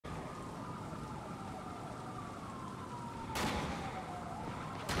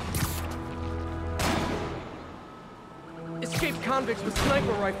escaped convicts with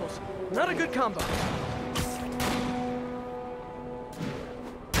sniper rifles. Not a good combo.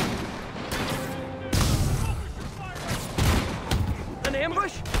 An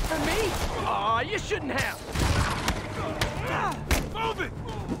ambush? For me? Aw, you shouldn't have. Move it!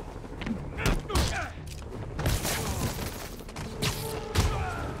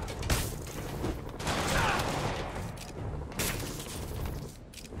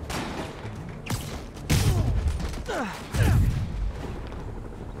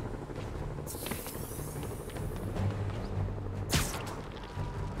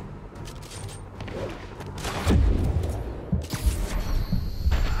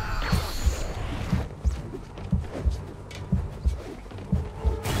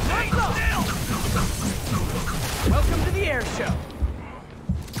 Welcome to the air show.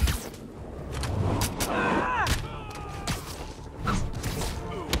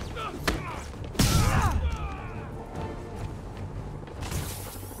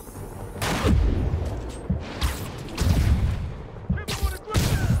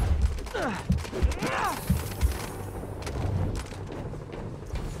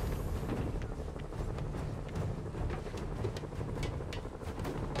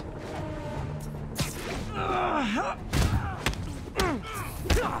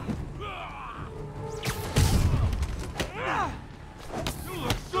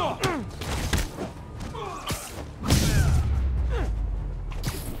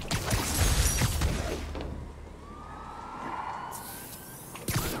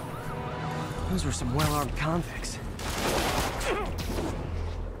 Those were some well-armed convicts.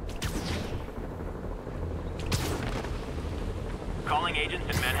 Calling agents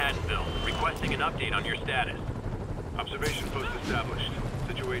in Manhattanville, requesting an update on your status. Observation post established.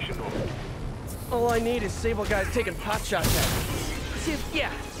 Situation normal. All I need is Sable guys taking pot shots at me. See,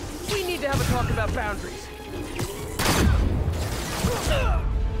 yeah, we need to have a talk about boundaries.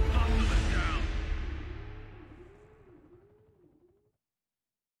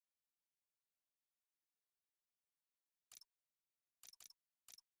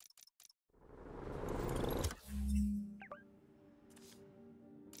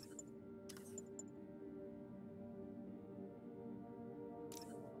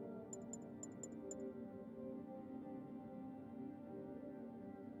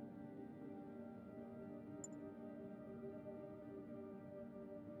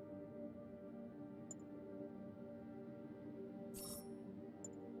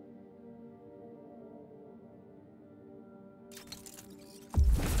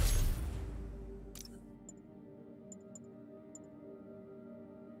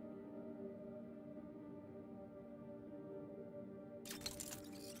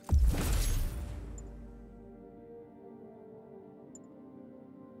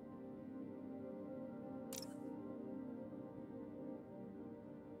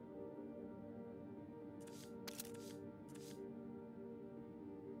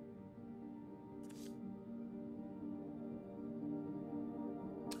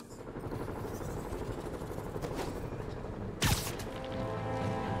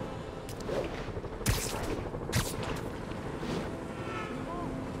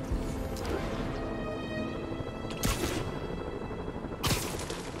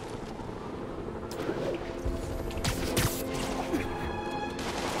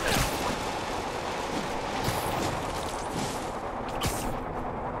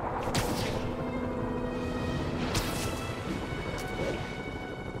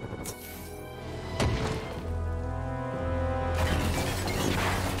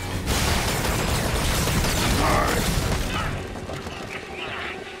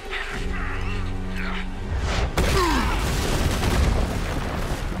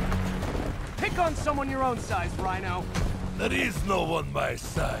 On someone your own size, Rhino. There is no one my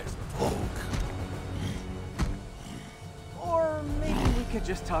size, Poke. Or maybe we could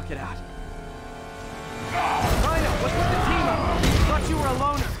just talk it out. Rhino, what's with the team up? Thought you were a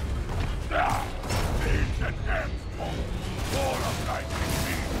loner. It's an X-Poke. All of life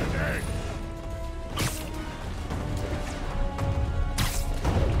is today.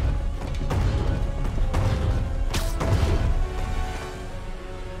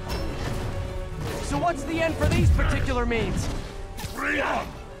 So what's the end for these particular means? Freedom!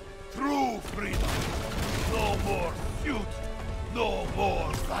 True freedom! No more feud! No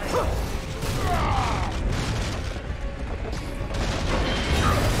more violence!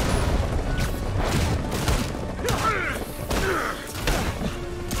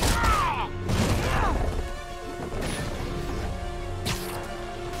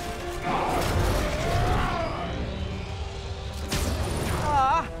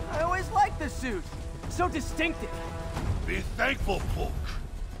 I always liked this suit. So distinctive. Be thankful, Poke.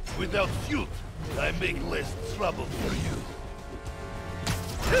 Without suit, I make less trouble for you.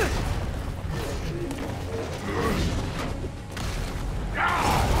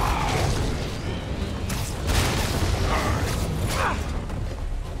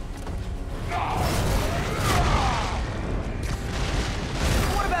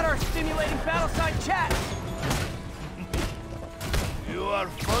 What about our stimulating battle-side chat? You are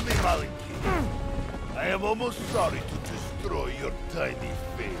funny, Malinki. I am almost sorry to destroy your tiny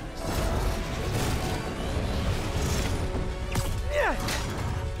face.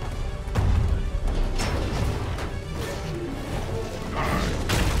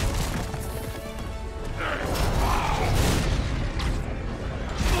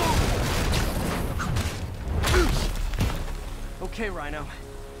 Okay, Rhino.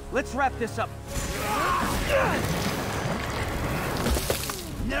 Let's wrap this up.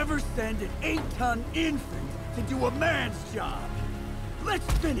 Never send an 8-ton infant to do a man's job. Let's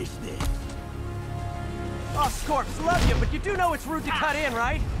finish this. Oh, Scorps, love you, but you do know it's rude to cut in,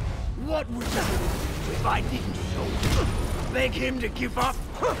 right? What would you do if I didn't show up? Beg him to give up?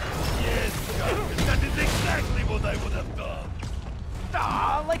 Yes, Gargan, that is exactly what I would have done.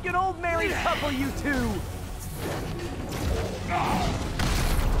 Ah, like an old married couple, you two.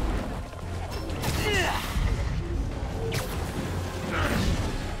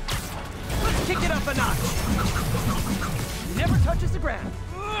 Let's kick it up a notch. Never touches the ground.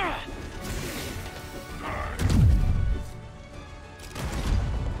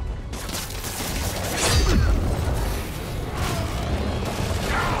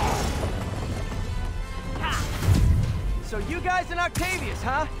 So you guys in Octavius,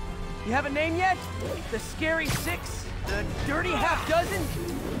 huh? You have a name yet? The Scary Six? The Dirty Half Dozen?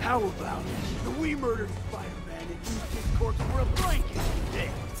 How about it? We murdered Spider-Man and used his corpse for a blanket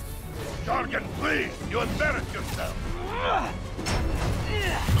today. Gargan, please! You embarrass yourself!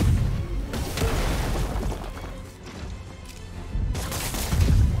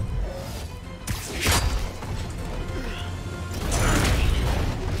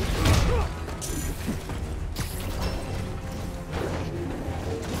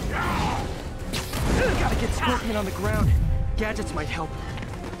 Gotta get Scorpion on the ground. Gadgets might help.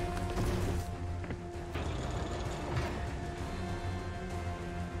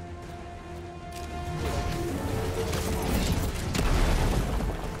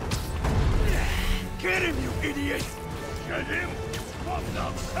 Get him, you idiot! Get him? What the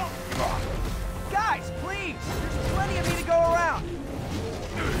hell? Guys, please! There's plenty of me to go around.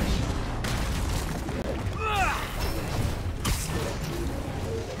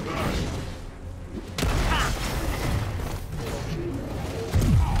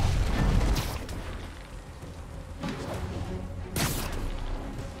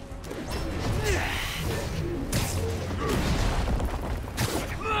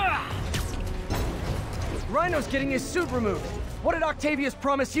 Rhino's getting his suit removed. What did Octavius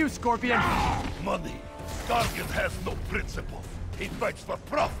promise you, Scorpion? Money. Gargan has no principles. He fights for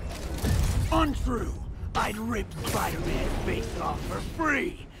profit. Untrue. I'd rip Spider-Man's face off for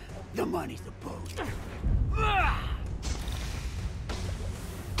free. The money's opposed.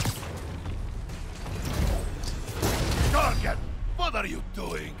 Gargan, what are you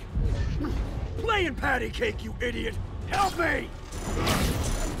doing? Playing patty cake, you idiot! Help me!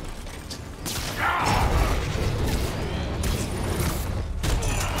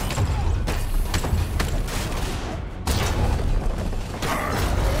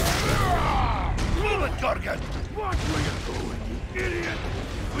 Move it, Gargan! Watch where you're going, you idiot!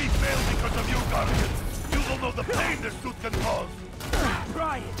 We failed because of you, Gargan. You will know the pain this suit can cause.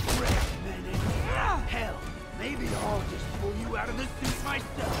 Try it, Red Menace. Hell, maybe I'll just pull you out of the suit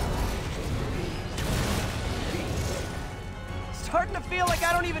myself. Starting to feel like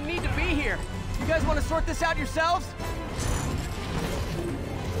I don't even need to be here. You guys want to sort this out yourselves?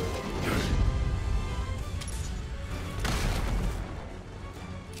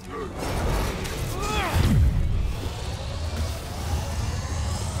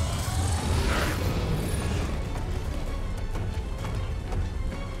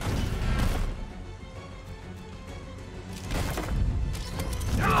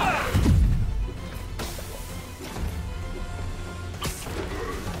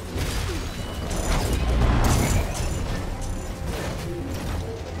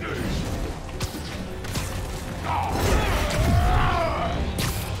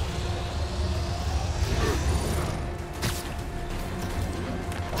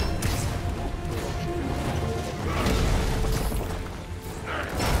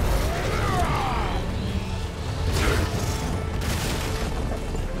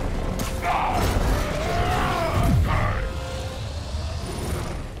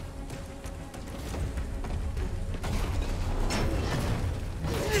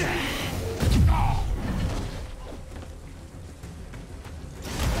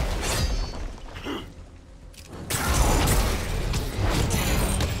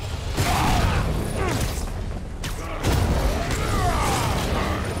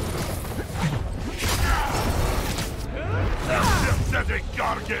 my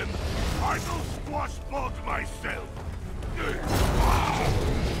garden! I will squash both myself!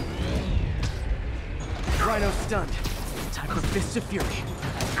 Rhino stunned. Time for Fists of Fury.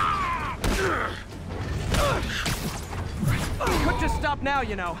 We could just stop now,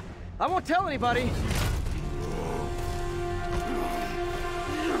 you know. I won't tell anybody.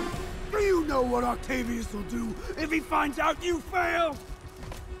 Do you know what Octavius will do if he finds out you failed?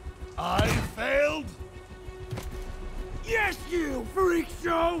 I failed? Yes, you freak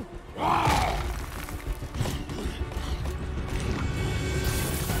show! A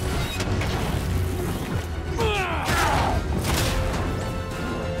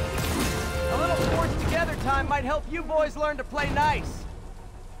little forced together time might help you boys learn to play nice.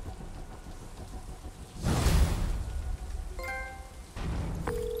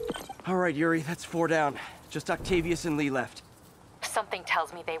 All right, Yuri, that's 4 down. Just Octavius and Lee left. Something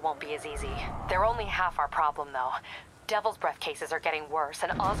tells me they won't be as easy. They're only half our problem, though. Devil's Breath cases are getting worse,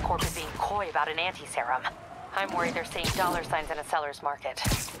 and Oscorp is being coy about an anti-serum. I'm worried they're seeing dollar signs in a seller's market.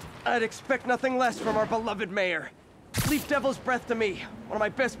 I'd expect nothing less from our beloved mayor. Leave Devil's Breath to me. One of my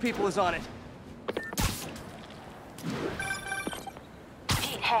best people is on it.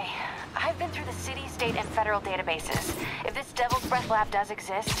 Pete, hey. I've been through the city, state, and federal databases. If this Devil's Breath lab does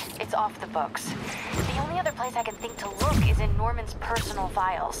exist, it's off the books. The only other place I can think to look is in Norman's personal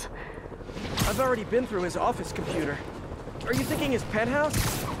files. I've already been through his office computer. Are you thinking his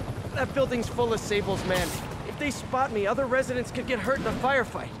penthouse? That building's full of Sable's men. If they spot me, other residents could get hurt in a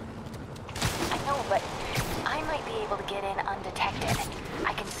firefight. I know, but I might be able to get in undetected.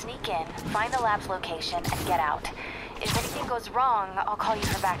 I can sneak in, find the lab's location, and get out. If anything goes wrong, I'll call you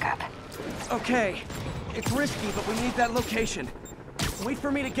for backup. Okay. It's risky, but we need that location. Wait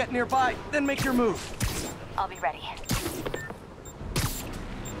for me to get nearby, then make your move. I'll be ready.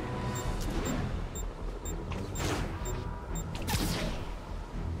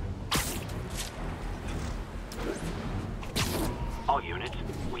 All units,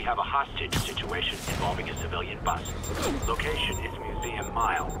 we have a hostage situation involving a civilian bus. Location is Museum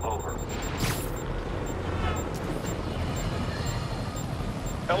Mile, over.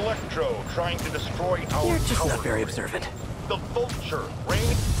 Electro trying to destroy our You're just tower. not very observant. The Vulture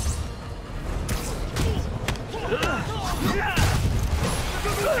rain.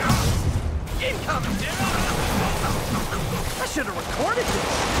 Incoming! I should have recorded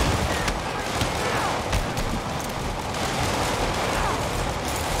this.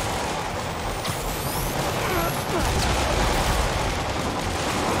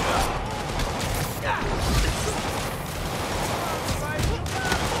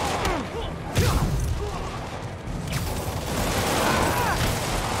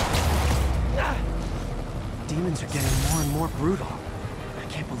 Demons are getting more and more brutal. I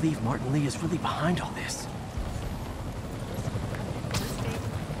can't believe Martin Lee is really behind all this.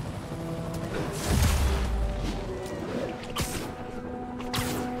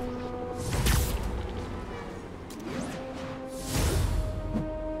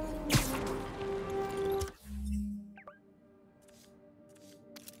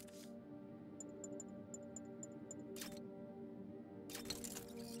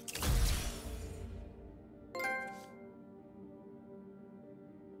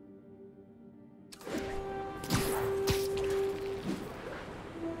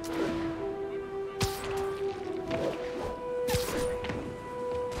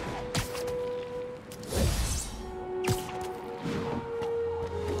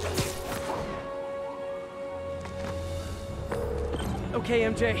 Okay,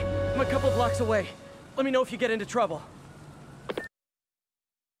 MJ. I'm a couple blocks away. Let me know if you get into trouble.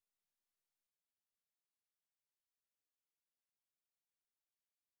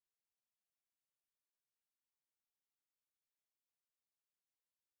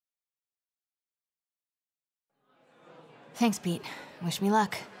 Thanks, Pete. Wish me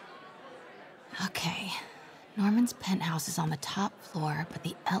luck. Okay. Norman's penthouse is on the top floor, but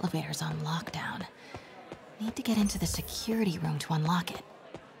the elevator's on lockdown. Need to get into the security room to unlock it.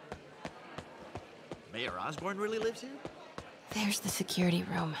 Mayor Osborn really lives here? There's the security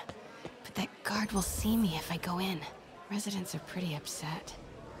room. But that guard will see me if I go in. Residents are pretty upset.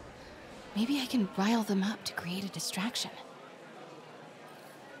 Maybe I can rile them up to create a distraction.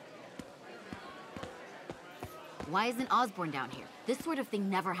 Why isn't Osborn down here? This sort of thing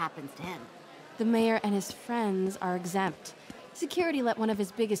never happens to him. The mayor and his friends are exempt. Security let one of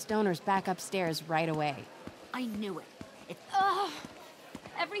his biggest donors back upstairs right away. I knew it. It's... Ugh!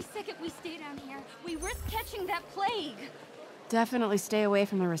 Every second we stay down here, we risk catching that plague. Definitely stay away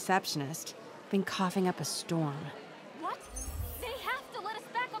from the receptionist. Been coughing up a storm. What? They have to let us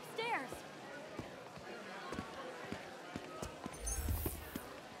back upstairs.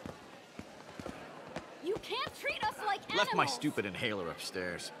 like animals. Left my stupid inhaler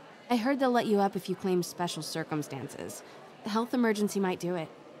upstairs. I heard they'll let you up if you claim special circumstances. A health emergency might do it.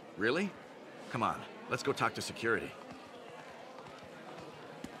 Really? Come on, let's go talk to security.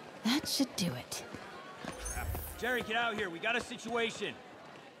 That should do it. Jerry, get out here. We got a situation.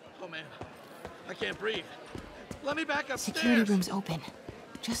 Oh man, I can't breathe. Let me back upstairs. Security room's open.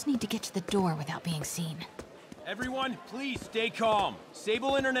 Just need to get to the door without being seen. Everyone, please stay calm.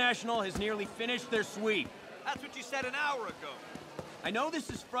 Sable International has nearly finished their sweep. That's what you said an hour ago. I know this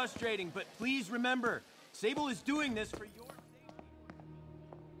is frustrating, but please remember, Sable is doing this for your safety.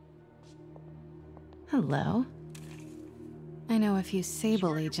 Hello. I know a few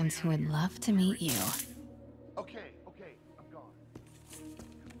Sable agents who would love to meet you. Okay, I'm gone.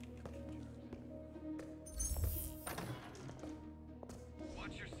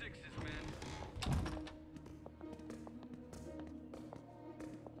 Watch your sixes,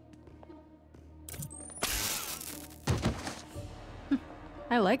 man.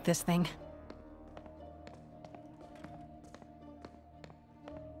 I like this thing.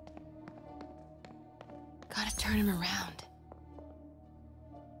 Gotta turn him around.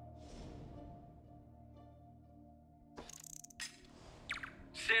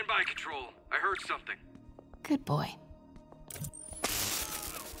 Stand by, Control. I heard something. Good boy.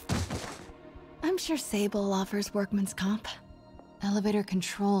 I'm sure Sable offers workman's comp. Elevator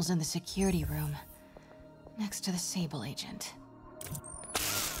controls in the security room, next to the Sable agent.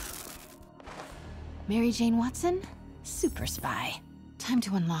 Mary Jane Watson? Super spy. Time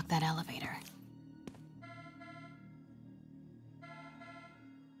to unlock that elevator.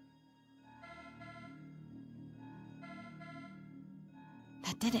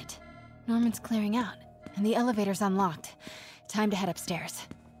 That did it. Norman's clearing out, and the elevator's unlocked. Time to head upstairs.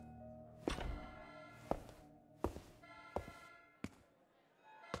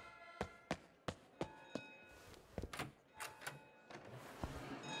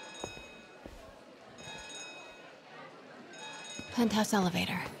 Penthouse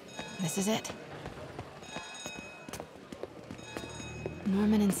elevator. This is it.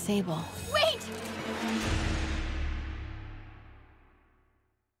 Norman and Sable. Wait!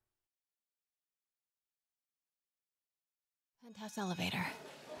 Penthouse elevator.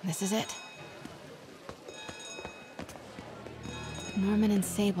 This is it. Norman and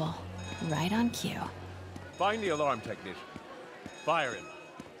Sable. Right on cue. Find the alarm technician. Fire him.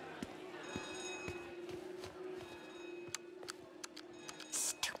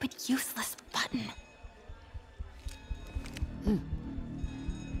 Stupid, useless button.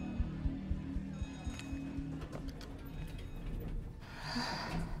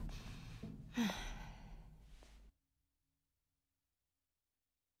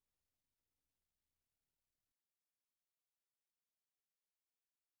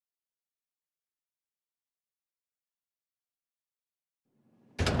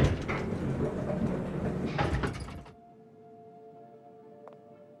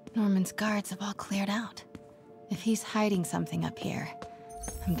 Norman's guards have all cleared out. If he's hiding something up here,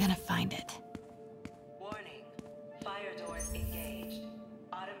 I'm gonna find it. Warning. Fire doors engaged.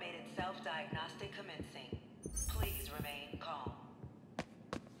 Automated self-diagnostic commencing. Please remain calm.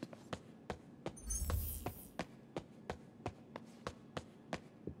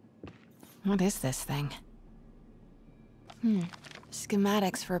 What is this thing?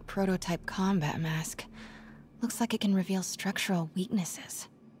 Schematics for a prototype combat mask. Looks like it can reveal structural weaknesses.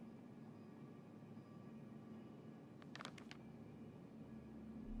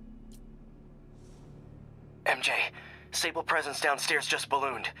 MJ, Sable presence downstairs just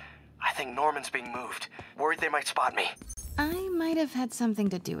ballooned. I think Norman's being moved. Worried they might spot me. I might have had something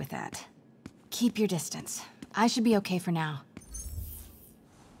to do with that. Keep your distance. I should be okay for now.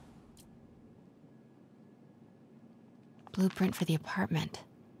 Blueprint for the apartment.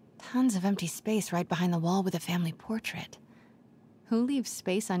 Tons of empty space right behind the wall with a family portrait. Who leaves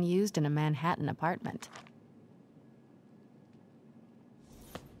space unused in a Manhattan apartment?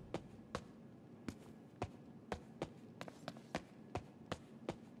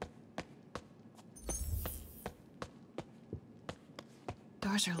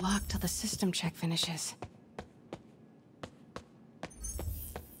 Doors are locked till the system check finishes.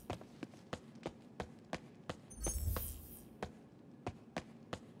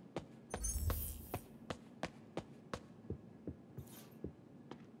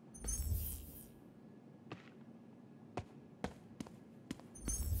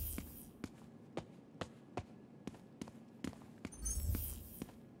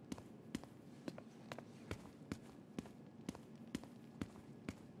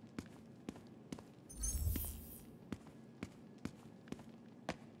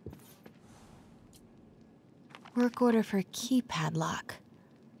 Work order for keypad lock.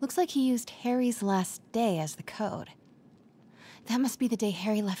 Looks like he used Harry's last day as the code. That must be the day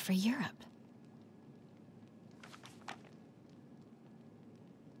Harry left for Europe.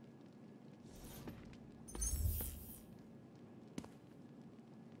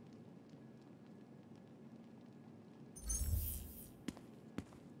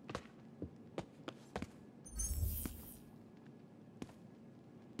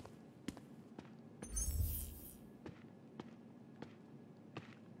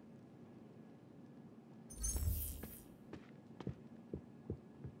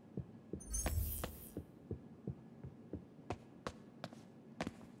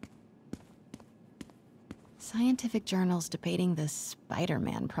 Scientific journals debating the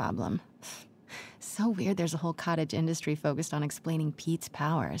Spider-Man problem. So weird there's a whole cottage industry focused on explaining Pete's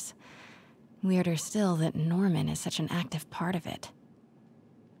powers. Weirder still that Norman is such an active part of it.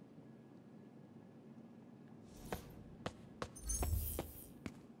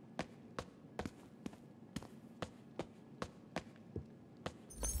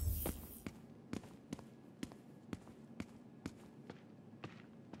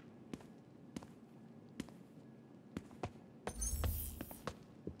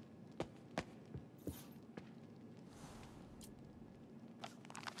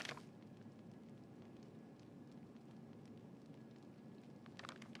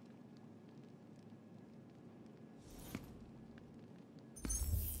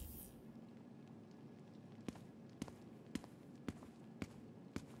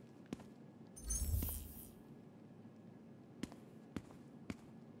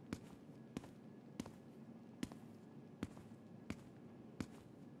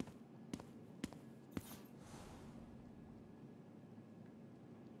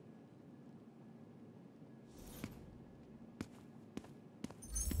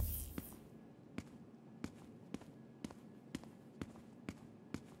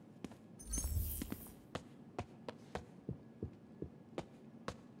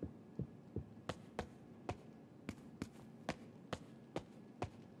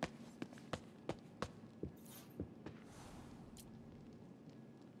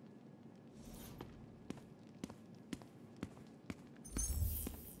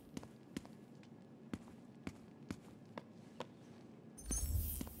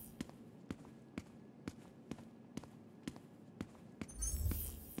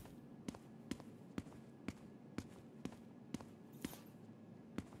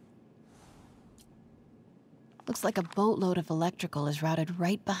 Looks like a boatload of electrical is routed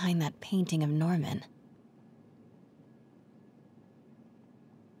right behind that painting of Norman.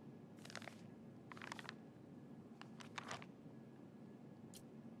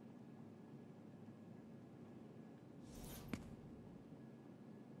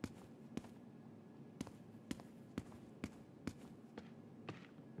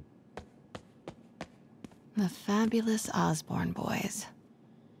 The fabulous Osborn boys.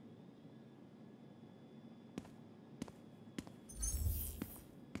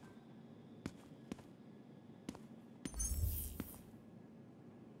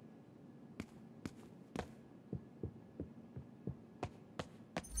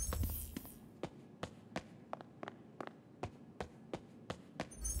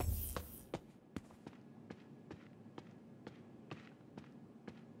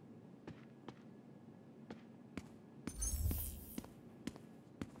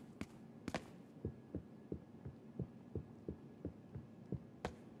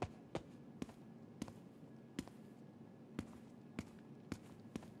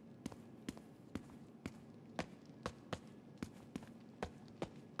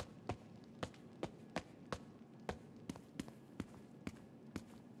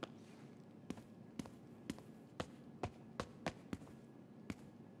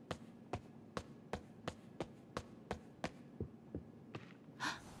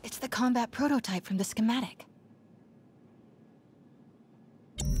 It's the combat prototype from the schematic.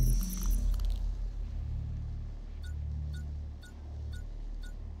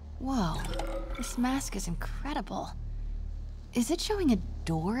 Whoa, this mask is incredible. Is it showing a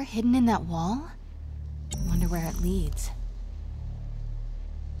door hidden in that wall? Wonder where it leads.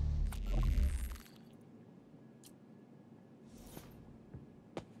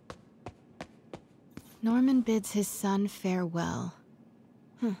 Norman bids his son farewell.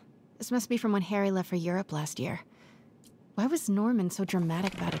 This must be from when Harry left for Europe last year. Why was Norman so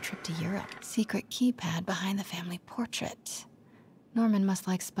dramatic about a trip to Europe? Secret keypad behind the family portrait. Norman must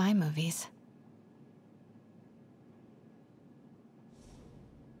like spy movies.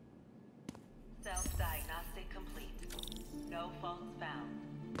 Self-diagnostic complete. No faults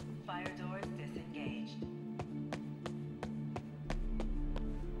found. Fire doors disengaged.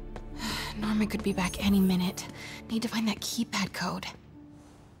 Norman could be back any minute. Need to find that keypad code.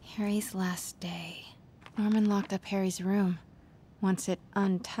 Harry's last day. Norman locked up Harry's room. Wants it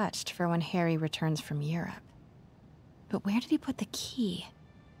untouched for when Harry returns from Europe. But where did he put the key?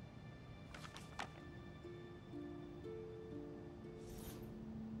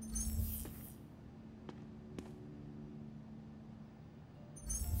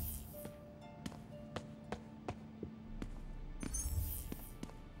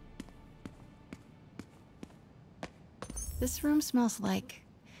 This room smells like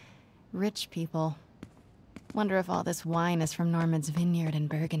rich people. Wonder if all this wine is from Norman's vineyard in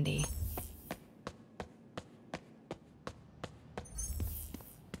Burgundy.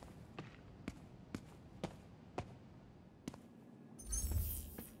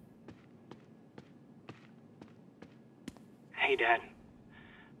 Hey, Dad.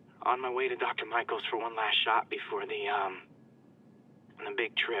 On my way to Dr. Michael's for one last shot before the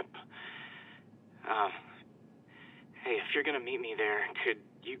big trip. Hey, if you're gonna meet me there, could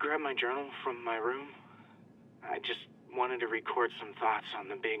you grab my journal from my room? I just wanted to record some thoughts on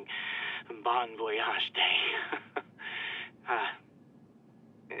the big bon voyage day.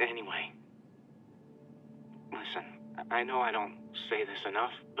 Anyway. Listen, I know I don't say this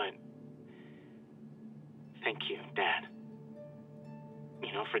enough, but thank you, Dad.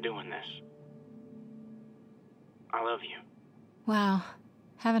 You know, for doing this. I love you. Wow.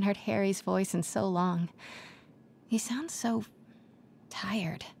 Haven't heard Harry's voice in so long. He sounds so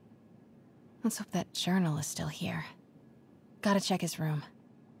tired. Let's hope that journal is still here. Gotta check his room.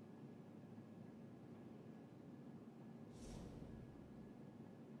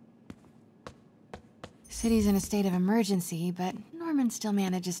 City's in a state of emergency, but Norman still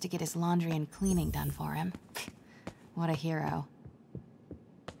manages to get his laundry and cleaning done for him. What a hero.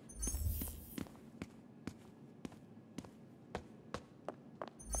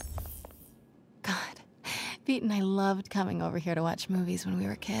 Pete and I loved coming over here to watch movies when we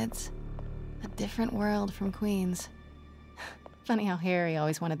were kids. A different world from Queens. Funny how Harry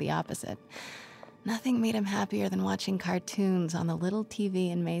always wanted the opposite. Nothing made him happier than watching cartoons on the little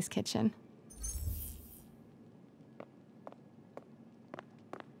TV in May's kitchen.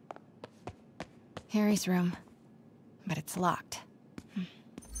 Harry's room. But it's locked. I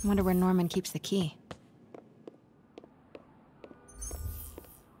wonder where Norman keeps the key.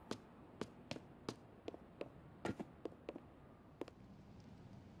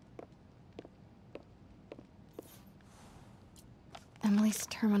 Emily's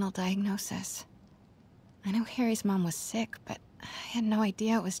terminal diagnosis. I know Harry's mom was sick, but I had no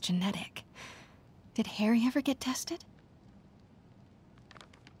idea it was genetic. Did Harry ever get tested?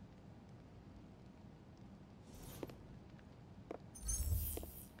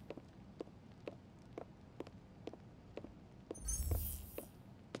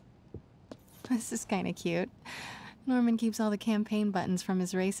 This is kind of cute. Norman keeps all the campaign buttons from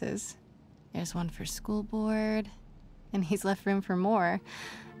his races. There's one for school board, and he's left room for more.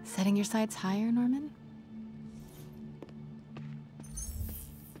 Setting your sights higher, Norman?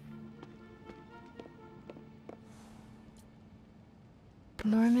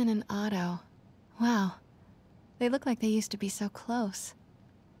 Norman and Otto. Wow. They look like they used to be so close.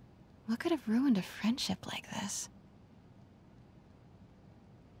 What could have ruined a friendship like this?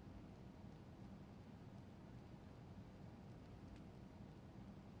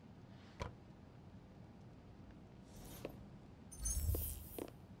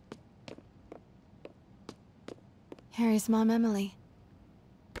 Harry's mom, Emily.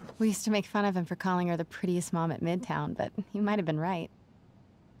 We used to make fun of him for calling her the prettiest mom at Midtown, but he might have been right.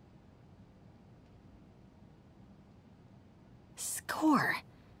 Score!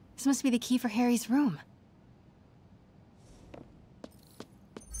 This must be the key for Harry's room.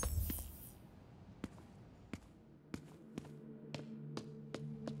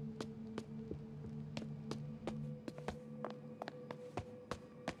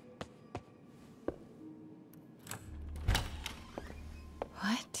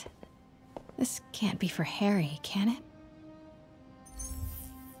 What? This can't be for Harry, can it?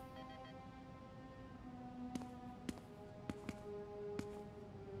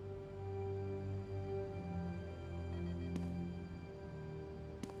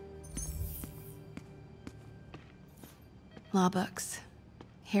 Law books.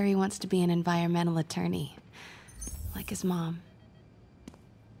 Harry wants to be an environmental attorney, like his mom.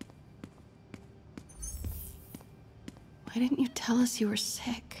 Why didn't you tell us you were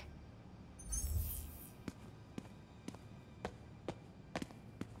sick?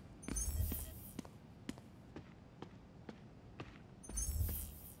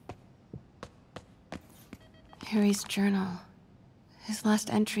 Harry's journal. His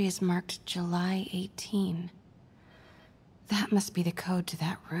last entry is marked July 18. That must be the code to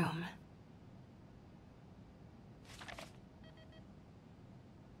that room.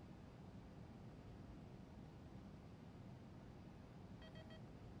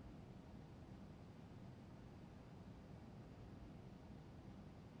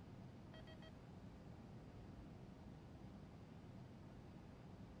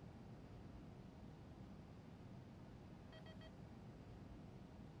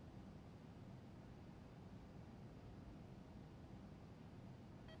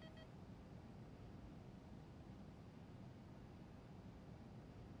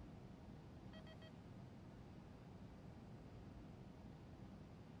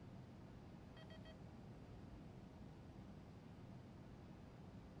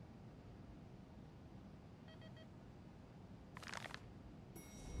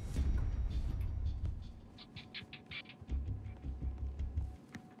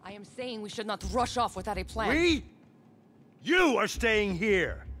 I am saying we should not rush off without a plan. We? You are staying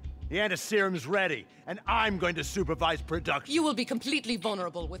here. The antiserum's ready, and I'm going to supervise production. You will be completely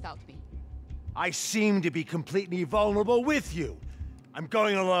vulnerable without me. I seem to be completely vulnerable with you. I'm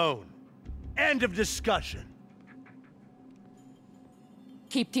going alone. End of discussion.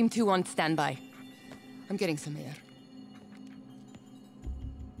 Keep Team 2 on standby. I'm getting some air.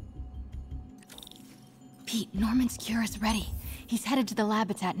 Pete, Norman's cure is ready. He's headed to the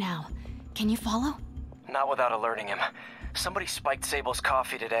lab it's at now. Can you follow? Not without alerting him. Somebody spiked Sable's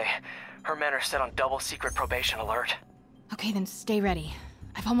coffee today. Her men are set on double secret probation alert. Okay, then stay ready.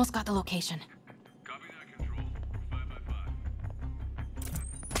 I've almost got the location. Copy that, Control. 5 by 5.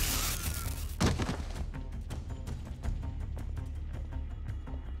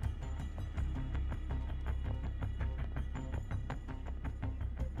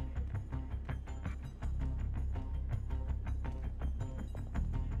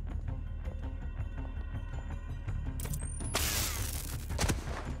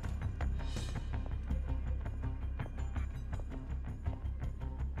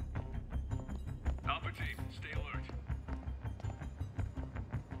 Alpha team, stay alert.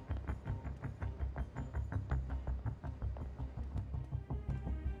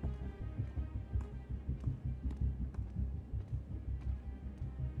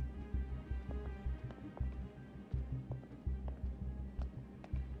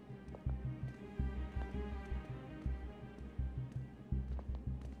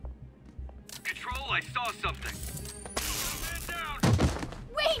 Control, I saw something. Man down!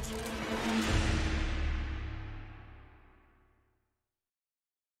 Wait!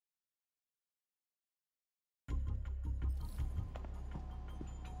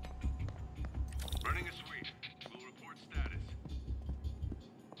 Running a sweep. We'll report status.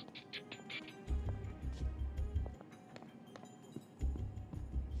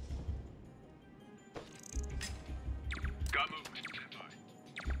 Got movement. Stand by.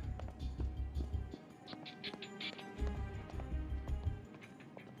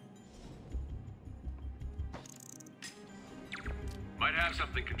 Might have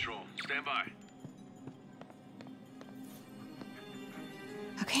something, Control. Stand by.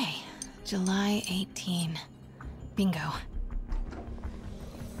 Okay, July 18. Bingo.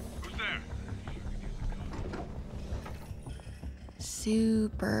 Who's there?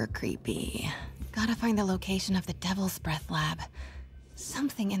 Super creepy. Gotta find the location of the Devil's Breath lab.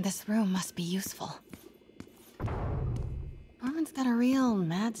 Something in this room must be useful. Norman's got a real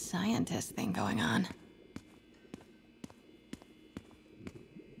mad scientist thing going on.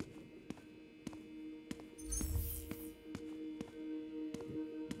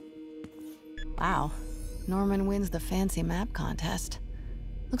 Wow. Norman wins the fancy map contest.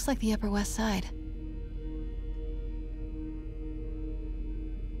 Looks like the Upper West Side.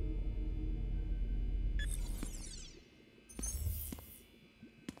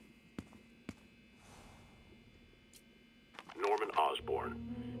 Norman Osborn,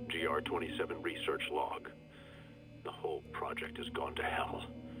 GR-27 research log. The whole project has gone to hell.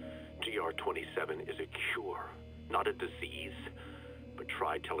 GR-27 is a cure, not a disease. But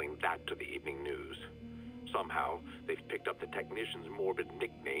try telling that to the evening news. Somehow, they've picked up the technician's morbid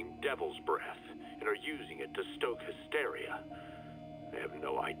nickname, Devil's Breath, and are using it to stoke hysteria. They have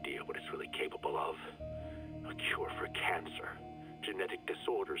no idea what it's really capable of. A cure for cancer, genetic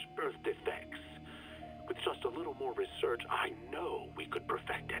disorders, birth defects. With just a little more research, I know we could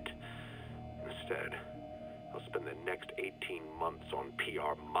perfect it. Instead, I'll spend the next 18 months on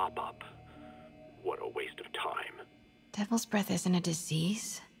PR mop-up. What a waste of time. Devil's Breath isn't a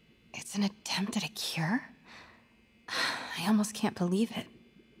disease. It's an attempt at a cure? I almost can't believe it.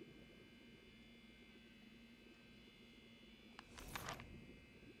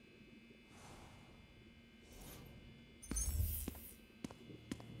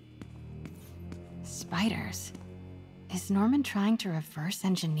 spiders. Is Norman trying to reverse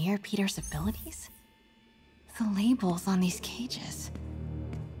engineer Peter's abilities? The labels on these cages.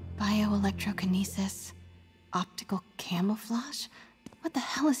 Bioelectrokinesis, optical camouflage? What the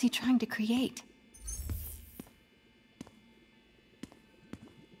hell is he trying to create?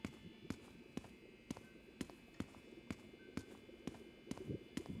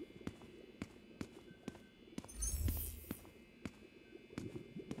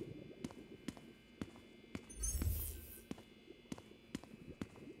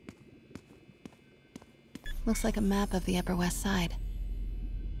 Looks like a map of the Upper West Side.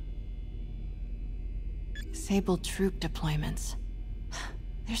 Sable troop deployments.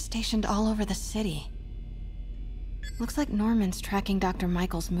 They're stationed all over the city. Looks like Norman's tracking Dr.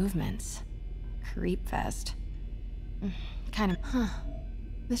 Michael's movements. Creepfest. Kind of,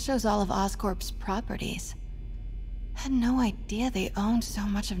 This shows all of Oscorp's properties. Had no idea they owned so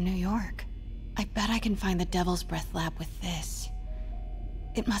much of New York. I bet I can find the Devil's Breath lab with this.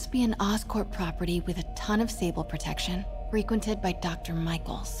 It must be an Oscorp property with a ton of Sable protection, frequented by Dr.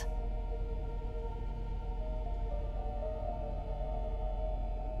 Michaels.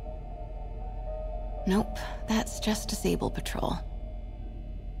 Nope, that's just a Sable patrol.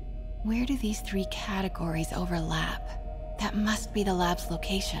 Where do these three categories overlap? That must be the lab's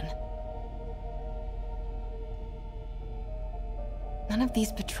location. None of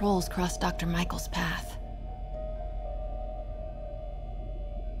these patrols cross Dr. Michaels' path.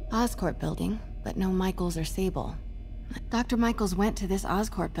 Oscorp building, but no Michaels or Sable. Dr. Michaels went to this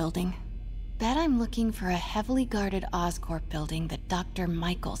Oscorp building. Bet I'm looking for a heavily guarded Oscorp building that Dr.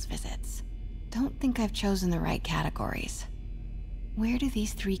 Michaels visits. Don't think I've chosen the right categories. Where do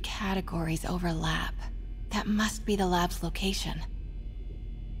these three categories overlap? That must be the lab's location.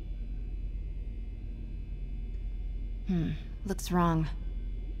 Looks wrong.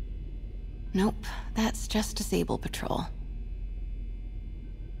 Nope, that's just a Sable patrol.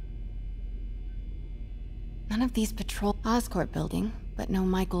 None of these patrol Oscorp building, but no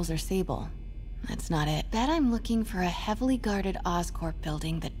Michaels or Sable. That's not it. Bet I'm looking for a heavily guarded Oscorp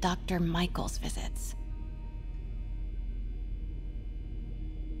building that Dr. Michaels visits.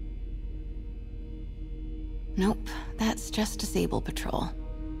 Nope, that's just a Sable patrol.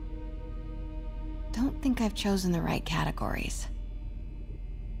 Don't think I've chosen the right categories.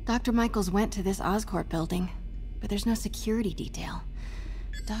 Dr. Michaels went to this Oscorp building, but there's no security detail.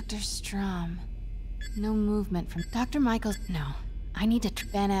 Dr. Strom. No movement from Dr. Michaels. No, I need to.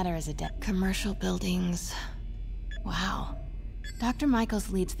 Ben Adder is a commercial buildings. Wow. Dr. Michaels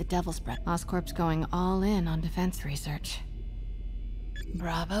leads the Devil's Breath. Oscorp's going all in on defense research.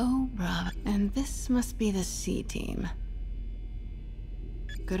 Bravo, bravo. And this must be the C team.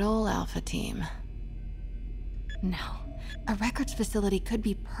 Good old Alpha team. No. A records facility could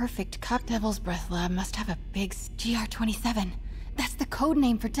be perfect. Cup Devil's Breath lab must have a big GR-27. That's the code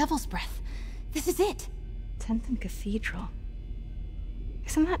name for Devil's Breath. This is it! 10th and Cathedral.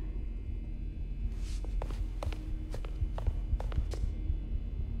 Isn't that...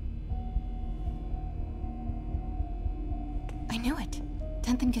 I knew it.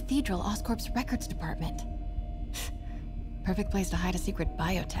 10th and Cathedral, Oscorp's records department. Perfect place to hide a secret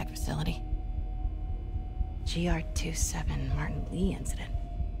biotech facility. GR-27 Martin Lee incident.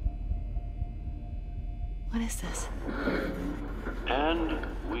 What is this? And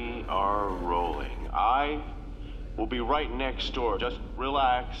we are rolling. I will be right next door. Just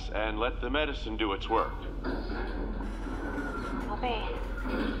relax and let the medicine do its work. 宝贝，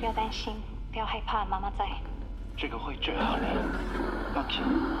不要担心，不要害怕，妈妈在。这个会治好的，放心。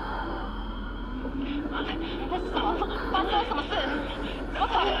那是什么？发生了什么事？我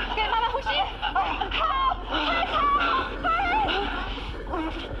操！给妈妈呼吸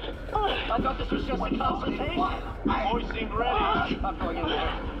！I thought this was just a consultation. Boys seemed ready. I'm going in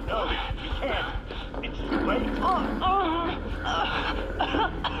there. No, you can't. It's too late.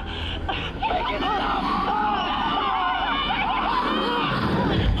 Make it stop.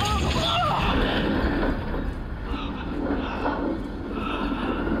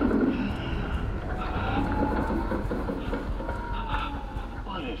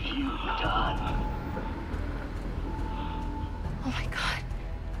 What have you done? Oh my god.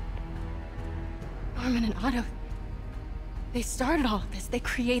 Norman and Otto. They started all of this. They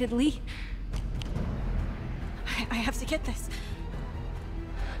created Lee. I have to get this.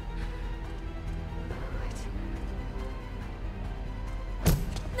 What?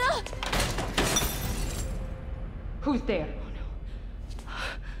 No! Who's there?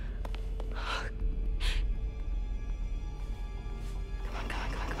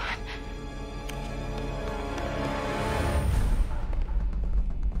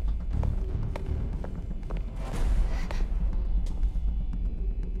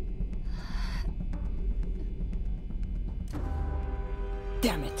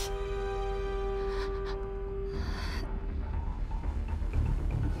 Damn it.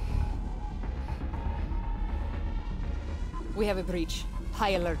 We have a breach. High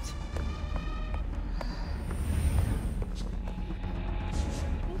alert.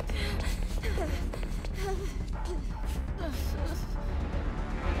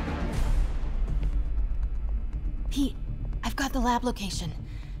 Pete, I've got the lab location.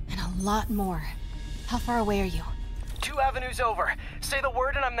 And a lot more. How far away are you? 2 avenues over. Say the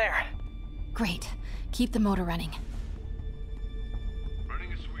word and I'm there. Great. Keep the motor running.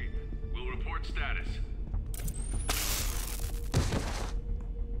 Running a sweep. We'll report status.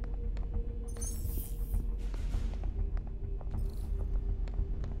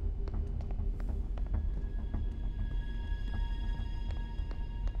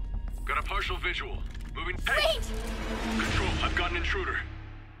 Got a partial visual. Moving. Hey! Wait! Control, I've got an intruder.